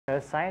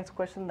A science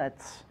question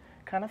that's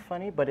kind of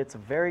funny, but it's a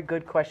very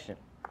good question.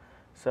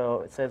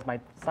 So it says,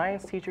 my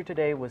science teacher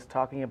today was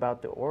talking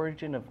about the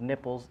origin of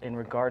nipples in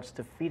regards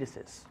to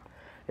fetuses.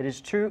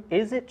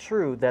 Is it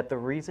true that the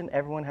reason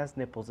everyone has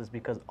nipples is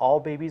because all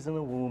babies in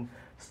the womb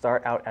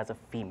start out as a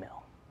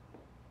female?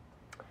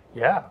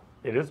 Yeah,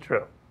 it is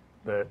true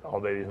that all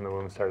babies in the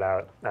womb start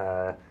out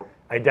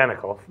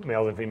identical.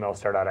 Males and females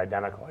start out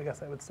identical, I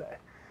guess I would say.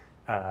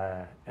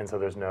 And so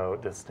there's no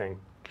distinction.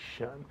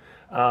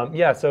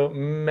 Yeah, so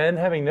men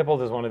having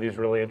nipples is one of these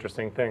really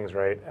interesting things,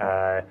 right?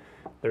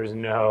 There's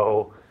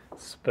no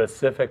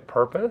specific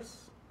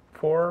purpose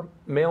for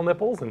male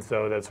nipples, and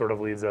so that sort of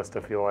leads us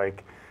to feel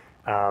like,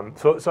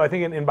 so I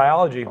think in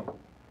biology,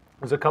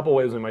 there's a couple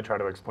ways we might try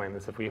to explain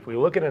this. If we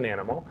look at an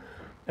animal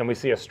and we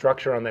see a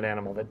structure on that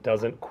animal that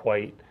doesn't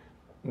quite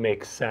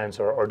make sense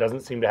or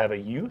doesn't seem to have a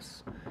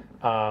use,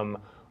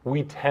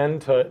 we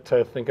tend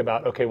to think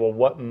about, okay, well,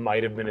 what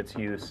might have been its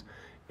use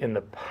in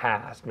the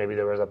past? Maybe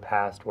there was a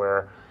past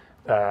where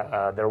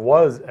there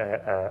was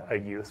a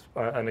use.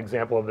 An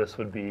example of this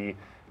would be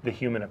the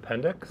human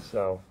appendix.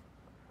 So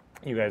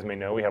you guys may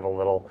know we have a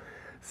little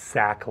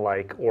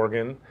sac-like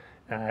organ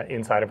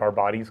inside of our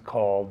bodies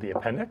called the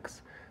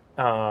appendix.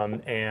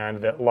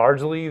 And that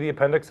largely the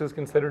appendix is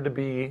considered to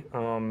be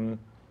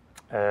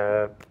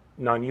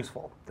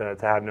non-useful, to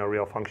have no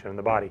real function in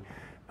the body.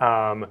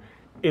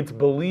 It's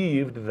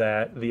believed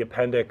that the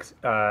appendix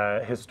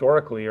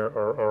historically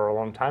or a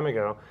long time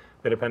ago,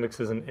 that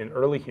appendixes in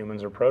early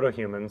humans or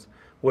proto-humans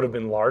would have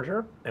been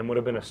larger and would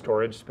have been a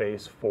storage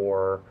space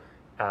for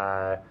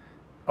a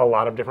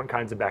lot of different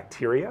kinds of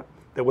bacteria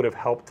that would have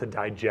helped to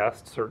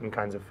digest certain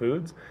kinds of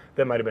foods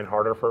that might have been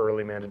harder for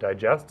early man to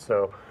digest.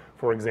 So,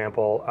 for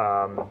example,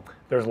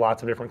 there's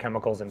lots of different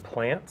chemicals in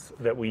plants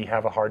that we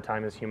have a hard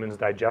time as humans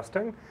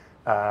digesting.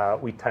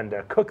 We tend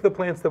to cook the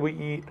plants that we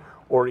eat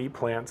or eat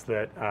plants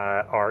that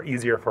are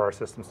easier for our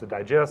systems to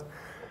digest.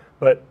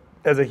 But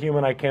as a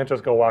human, I can't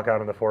just go walk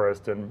out in the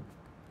forest and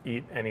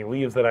eat any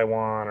leaves that I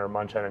want or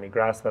munch on any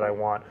grass that I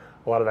want.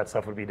 A lot of that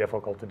stuff would be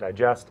difficult to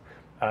digest.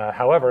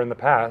 However, in the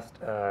past,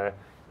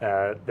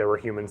 there were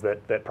humans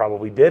that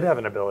probably did have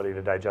an ability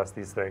to digest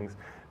these things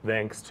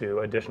thanks to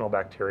additional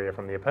bacteria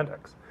from the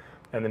appendix.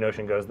 And the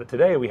notion goes that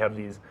today we have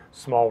these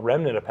small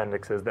remnant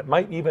appendixes that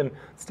might even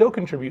still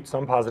contribute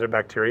some positive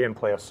bacteria and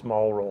play a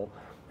small role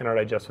in our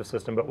digestive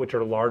system, but which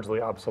are largely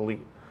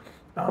obsolete.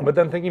 But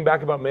then thinking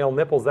back about male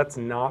nipples, that's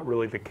not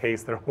really the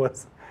case. There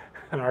was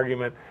an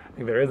argument, I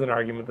think there is an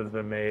argument that's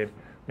been made,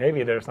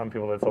 maybe there's some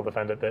people that still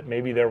defend it, that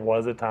maybe there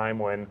was a time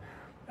when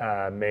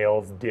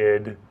males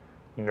did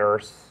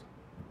nurse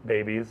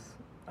babies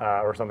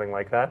or something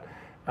like that.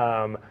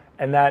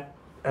 And that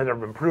has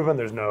never been proven.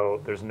 There's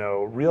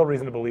no real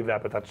reason to believe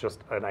that, but that's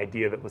just an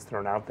idea that was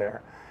thrown out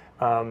there.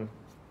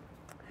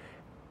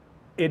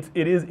 It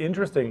is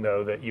interesting,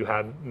 though, that you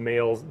have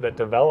males that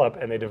develop,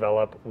 and they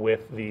develop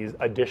with these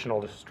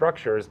additional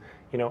structures.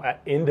 You know,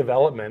 in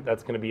development,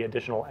 that's going to be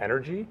additional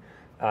energy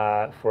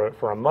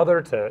for a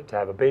mother to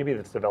have a baby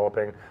that's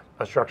developing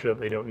a structure that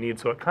they don't need.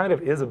 So it kind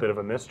of is a bit of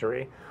a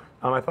mystery.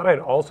 I thought I'd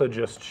also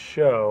just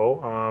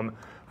show,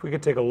 if we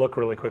could take a look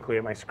really quickly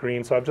at my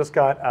screen. So I've just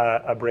got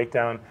a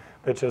breakdown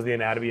that shows the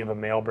anatomy of a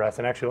male breast.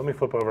 And actually, let me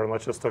flip over and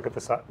let's just look at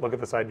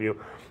the side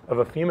view of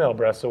a female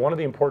breast. So one of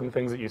the important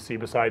things that you see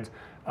besides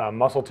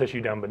muscle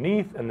tissue down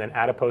beneath and then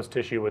adipose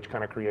tissue, which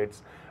kind of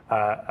creates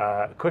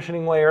a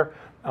cushioning layer,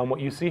 what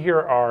you see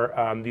here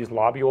are these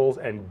lobules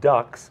and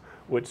ducts,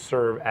 which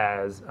serve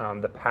as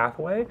the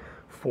pathway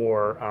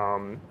for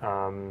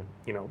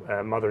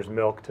mother's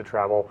milk to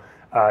travel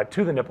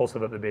to the nipple so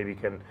that the baby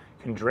can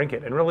drink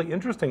it. And really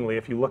interestingly,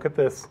 if you look at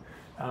this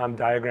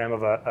diagram of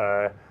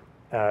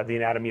the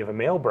anatomy of a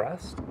male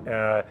breast,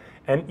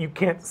 and you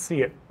can't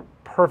see it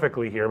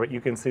perfectly here, but you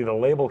can see the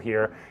label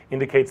here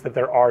indicates that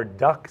there are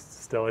ducts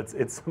still.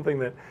 It's something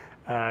that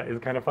is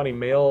kind of funny.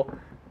 Male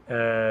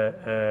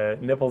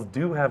nipples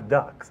do have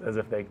ducts, as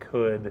if they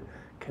could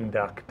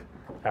conduct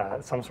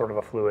some sort of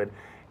a fluid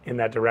in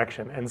that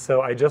direction. And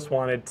so I just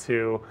wanted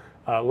to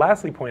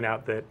lastly point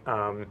out that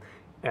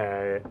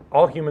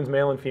all humans,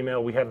 male and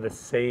female, we have the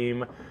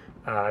same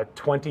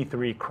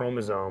 23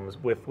 chromosomes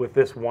with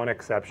this one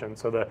exception.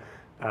 So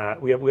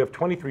we have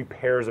 23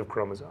 pairs of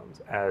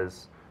chromosomes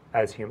as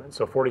humans.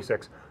 So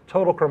 46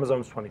 total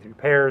chromosomes, 23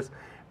 pairs.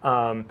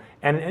 And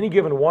in any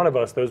given one of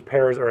us, those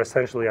pairs are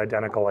essentially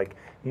identical. Like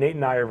Nate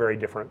and I are very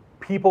different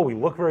people. We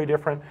look very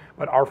different,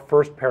 but our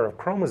first pair of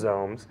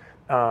chromosomes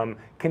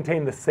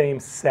contain the same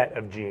set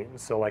of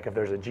genes. So like if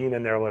there's a gene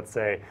in there, let's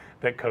say,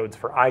 that codes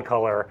for eye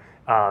color,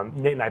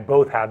 Nate and I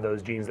both have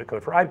those genes that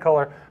code for eye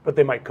color, but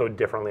they might code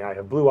differently. I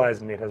have blue eyes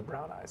and Nate has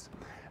brown eyes.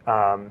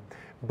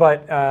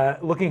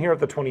 But looking here at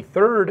the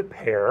 23rd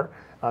pair,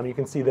 you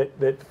can see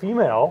that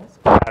females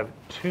have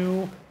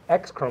 2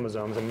 X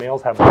chromosomes and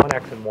males have 1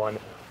 X and 1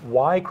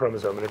 Y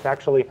chromosome. And it's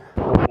actually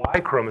the Y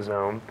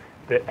chromosome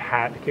that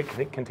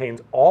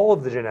contains all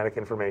of the genetic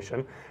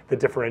information that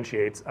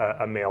differentiates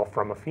a male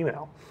from a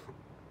female.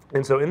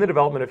 And so in the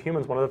development of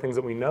humans, one of the things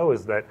that we know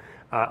is that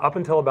up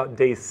until about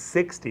day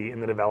 60 in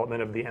the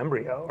development of the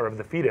embryo or of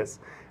the fetus,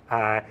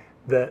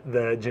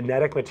 the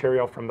genetic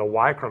material from the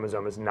Y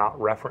chromosome is not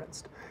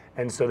referenced.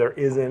 And so there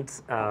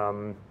isn't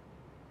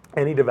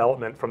any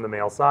development from the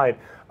male side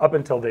up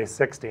until day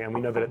 60. And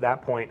we know that at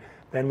that point,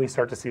 then we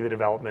start to see the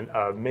development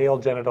of male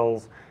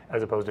genitals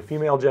as opposed to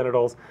female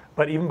genitals.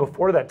 But even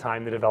before that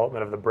time, the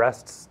development of the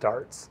breast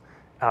starts.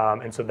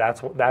 And so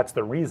that's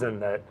the reason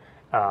that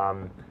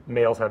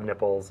males have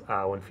nipples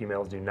when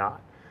females do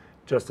not.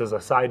 Just as a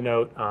side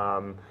note,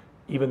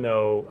 even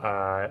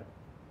though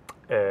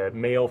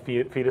male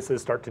fetuses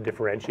start to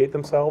differentiate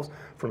themselves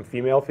from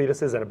female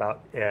fetuses at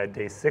about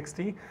day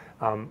 60,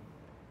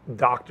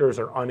 doctors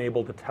are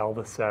unable to tell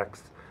the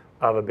sex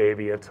of a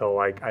baby until,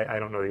 like, I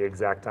don't know the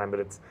exact time, but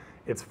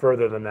it's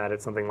further than that.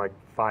 It's something like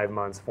 5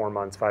 months, 4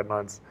 months, 5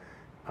 months.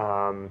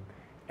 And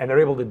they're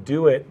able to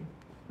do it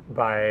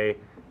by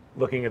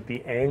looking at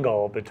the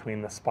angle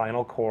between the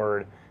spinal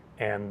cord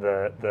and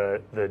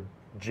the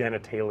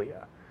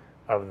genitalia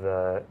of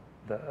the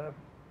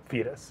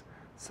fetus.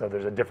 So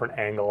there's a different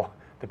angle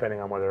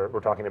depending on whether we're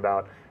talking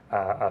about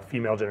a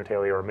female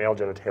genitalia or a male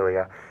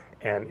genitalia.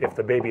 And if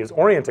the baby is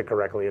oriented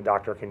correctly, a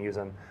doctor can use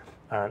an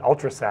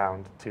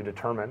ultrasound to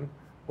determine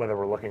whether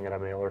we're looking at a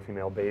male or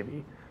female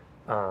baby.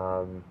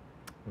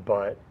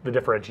 But the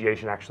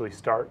differentiation actually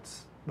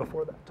starts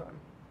before that time.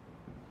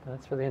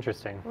 That's really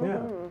interesting.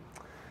 Yeah.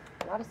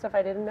 A lot of stuff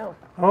I didn't know.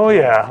 Oh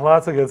yeah,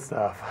 lots of good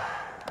stuff.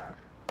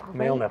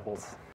 Male nipples.